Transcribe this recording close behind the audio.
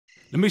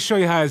Let me show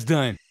you how it's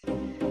done.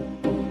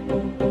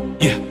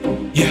 Yeah,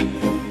 yeah,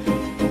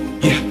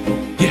 yeah,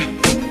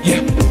 yeah,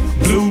 yeah.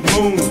 Blue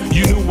Moon,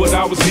 you knew what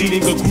I was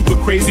leading. A group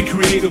of crazy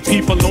creative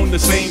people on the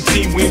same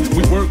team. When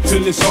we work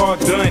till it's all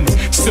done.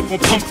 Sip on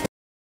pump.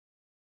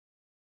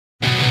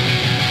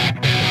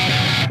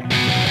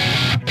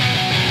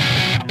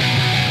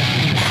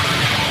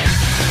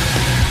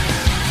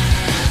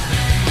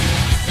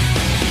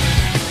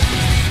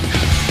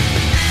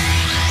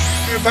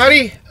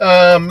 Everybody,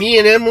 me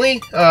and Emily,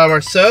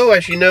 or so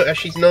as you know, as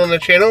she's known on the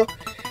channel,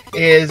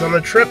 is on a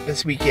trip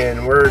this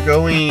weekend. We're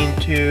going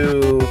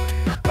to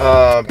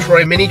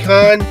Troy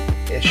MiniCon,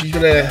 and she's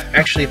gonna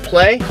actually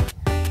play.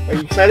 Are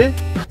you excited?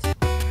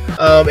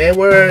 And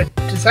we're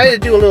decided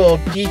to do a little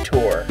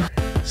detour.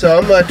 So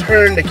I'm gonna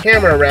turn the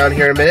camera around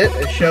here in a minute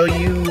and show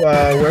you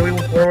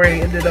where we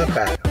ended up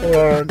at. Hold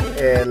on,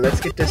 and let's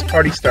get this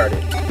party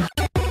started.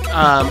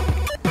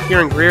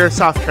 Here in Greer,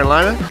 South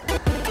Carolina.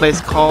 Place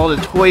called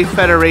the Toy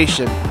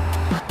Federation.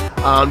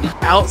 The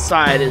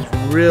outside is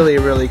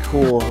really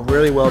cool,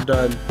 really well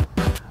done.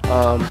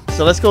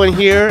 So let's go in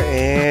here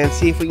and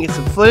see if we can get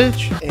some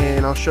footage,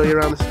 and I'll show you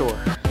around the store.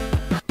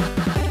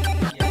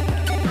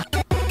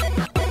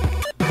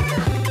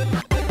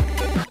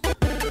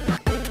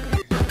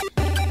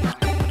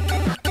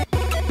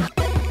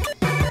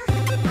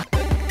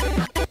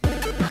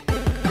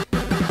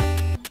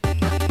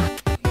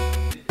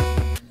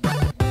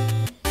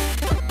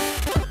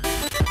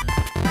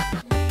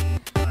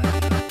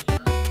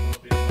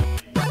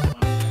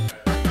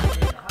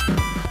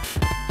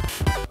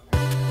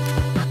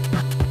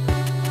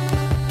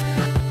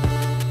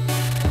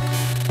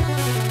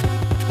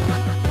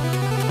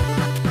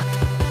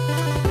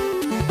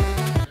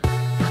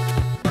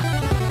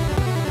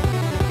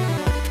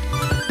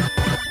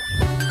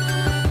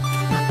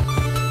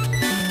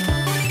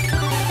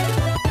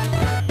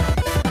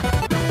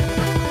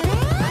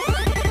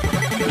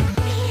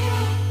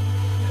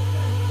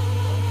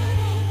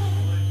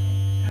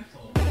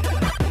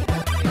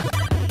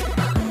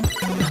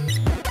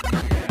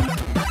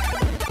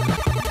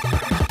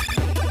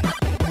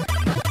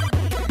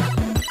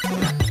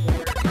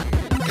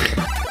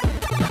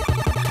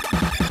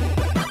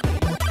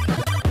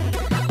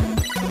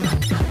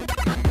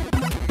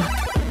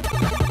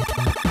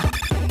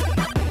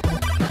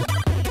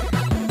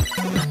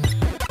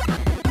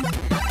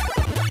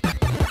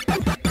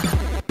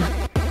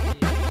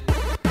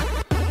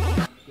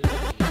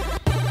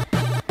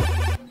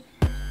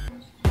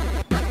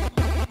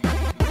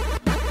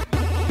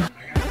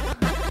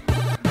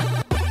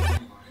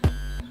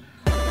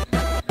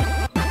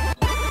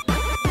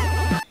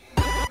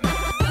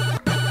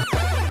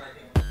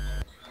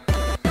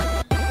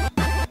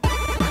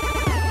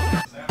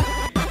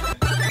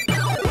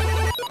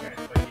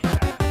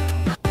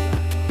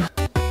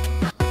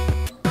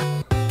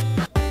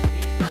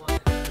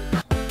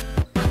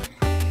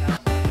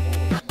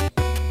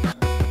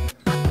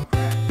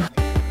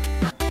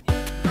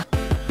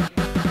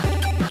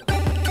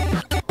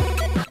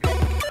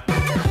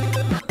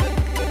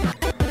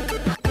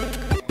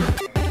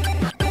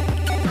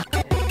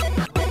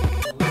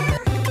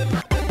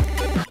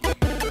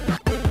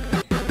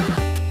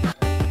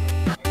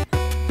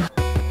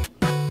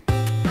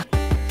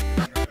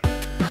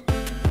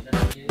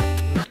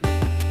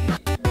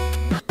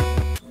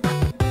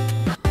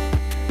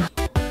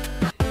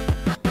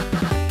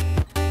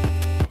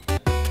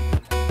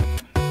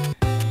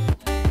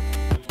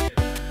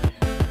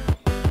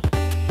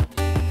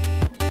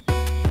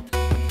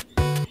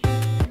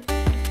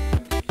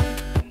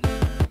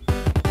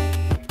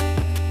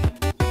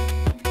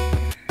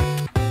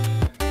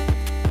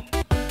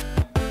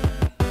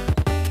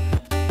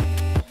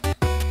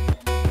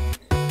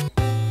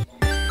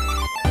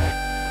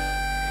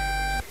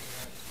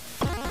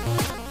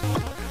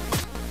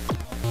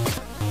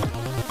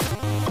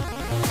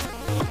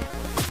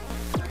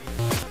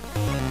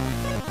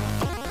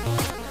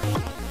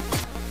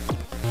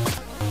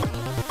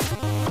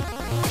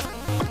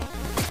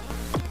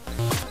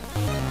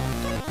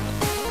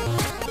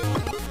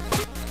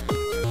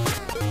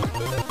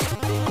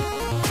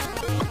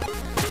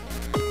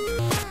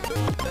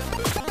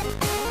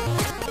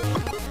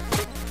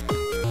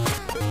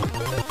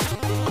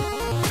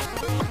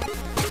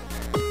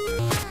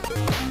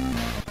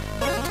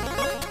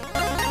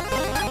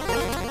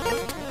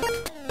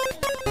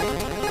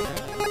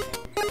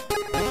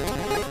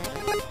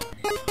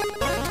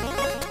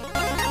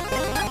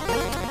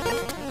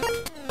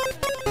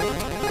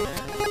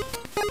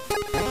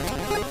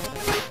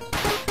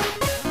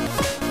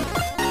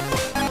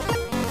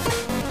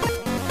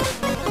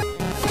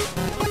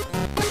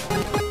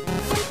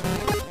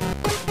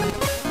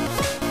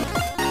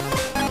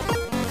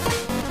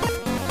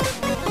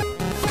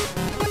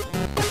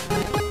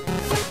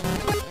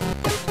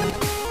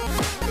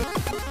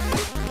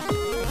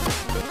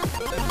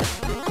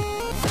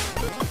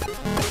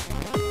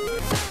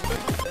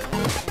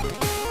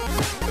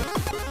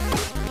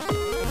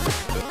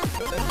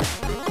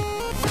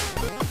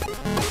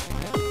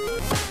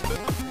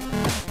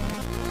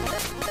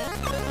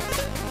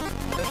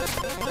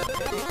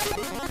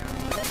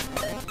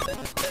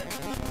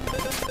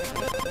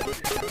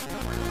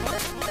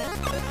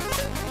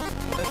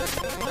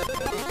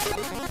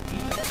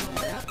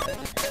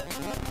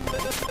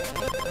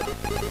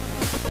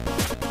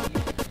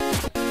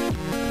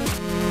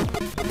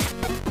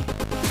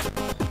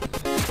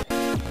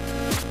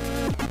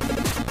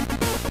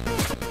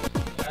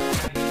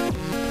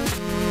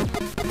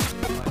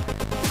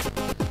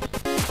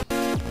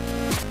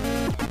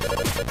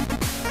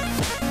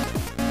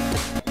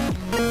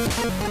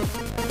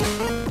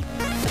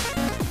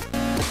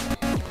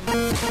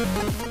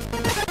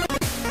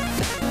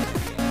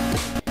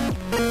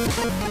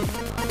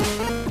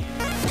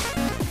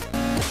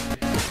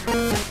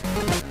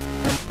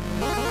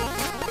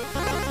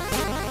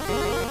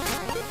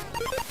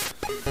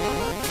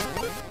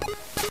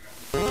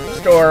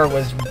 Store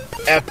was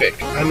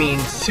epic. I mean,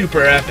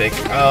 super epic.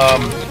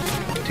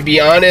 To be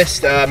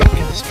honest, I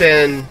could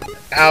spend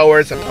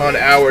hours upon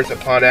hours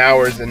upon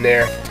hours in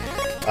there.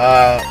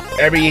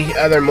 Every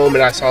other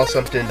moment I saw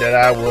something that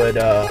I would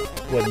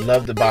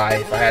love to buy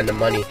if I had the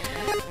money.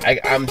 I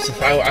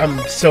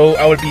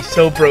would be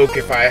so broke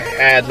if I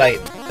had like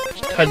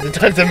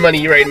tons of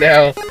money right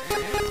now.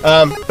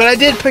 But I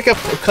did pick up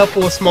a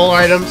couple of small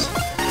items.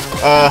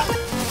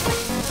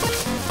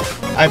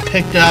 I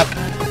picked up,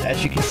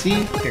 as you can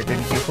see, here,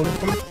 baby, can you hold it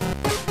for me?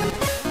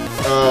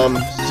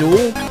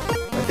 Zool,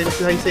 I think this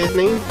is how you say his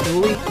name,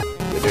 Zooly.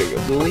 Yeah, there you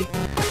go, Zooly.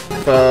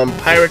 From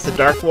Pirates of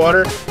Dark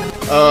Water.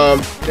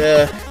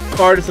 The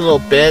card is a little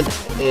bent,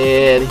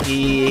 and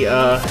he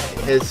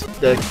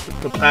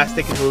the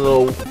plastic is a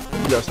little,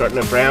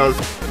 starting to brown.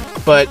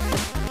 But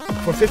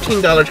for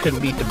 $15,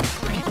 couldn't beat the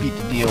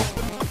deal.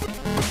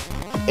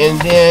 And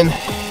then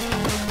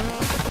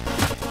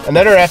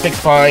another epic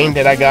find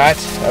that I got,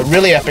 a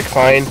really epic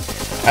find.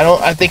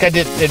 I think I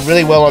did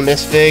really well on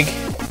this fig.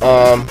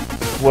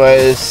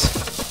 Was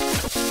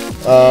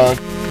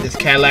this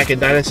Cadillac and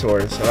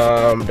dinosaurs.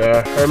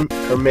 The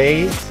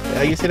Hermes.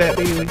 How you say that,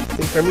 baby? What do you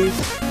think, Hermes?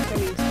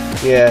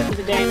 Hermes. Yeah.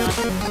 The dino.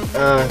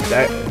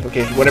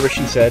 Okay, whatever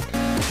she said.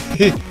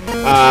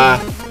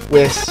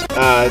 With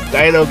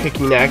dino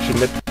kicking action.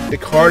 The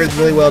card is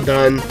really well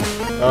done.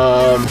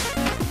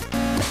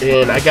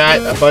 And I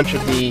got a bunch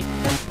of the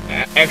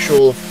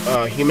actual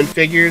human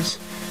figures.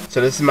 So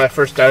this is my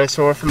first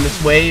dinosaur from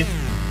this wave.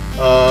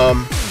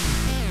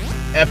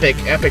 Epic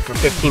for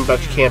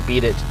 $15. You can't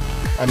beat it.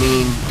 I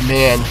mean,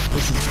 man,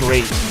 this is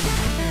great.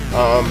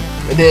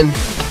 And then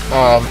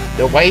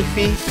the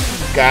wifey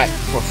got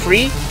for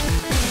free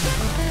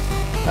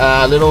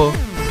little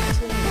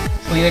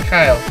Selena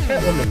Kyle,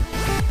 Catwoman.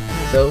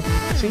 So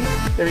see,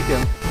 there we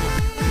go.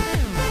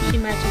 She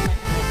matches my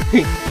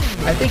hair.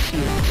 I think she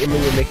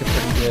would make a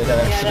pretty good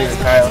Selena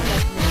Kyle.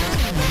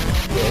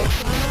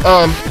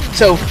 Yeah.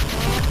 So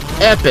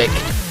epic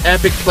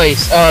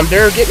place.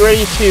 They're getting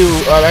ready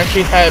to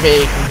actually have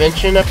a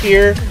convention up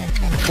here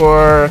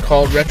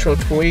called Retro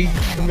Toy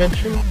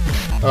Convention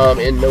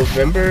in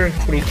November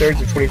 23rd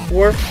to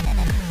 24th.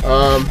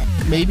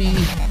 Maybe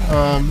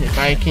if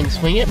I can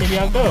swing it, maybe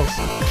I'll go.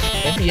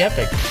 That'd be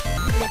epic.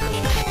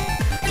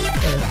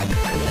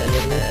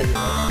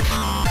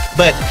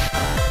 But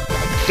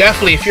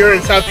definitely, if you're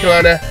in South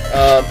Carolina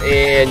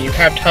and you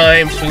have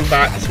time, swing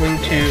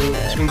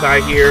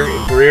by here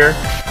in Greer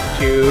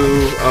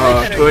to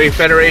Toy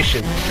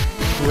Federation.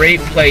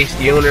 Great place.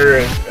 The owner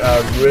is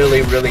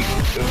really a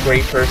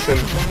great person.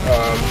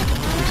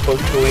 We spoke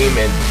to him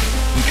and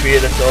he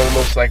treated us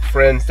almost like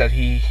friends that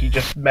he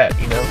just met,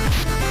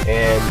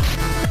 And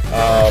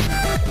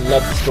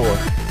love the store.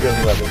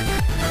 Really love it.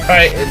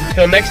 Alright,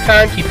 until next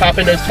time, keep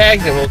popping those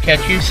tags and we'll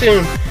catch you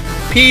soon.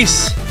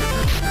 Peace.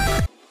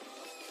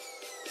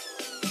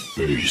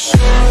 Peace.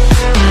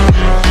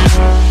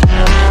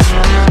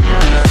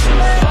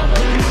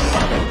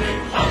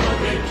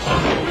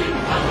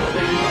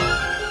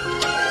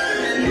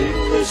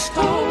 In the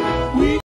storm.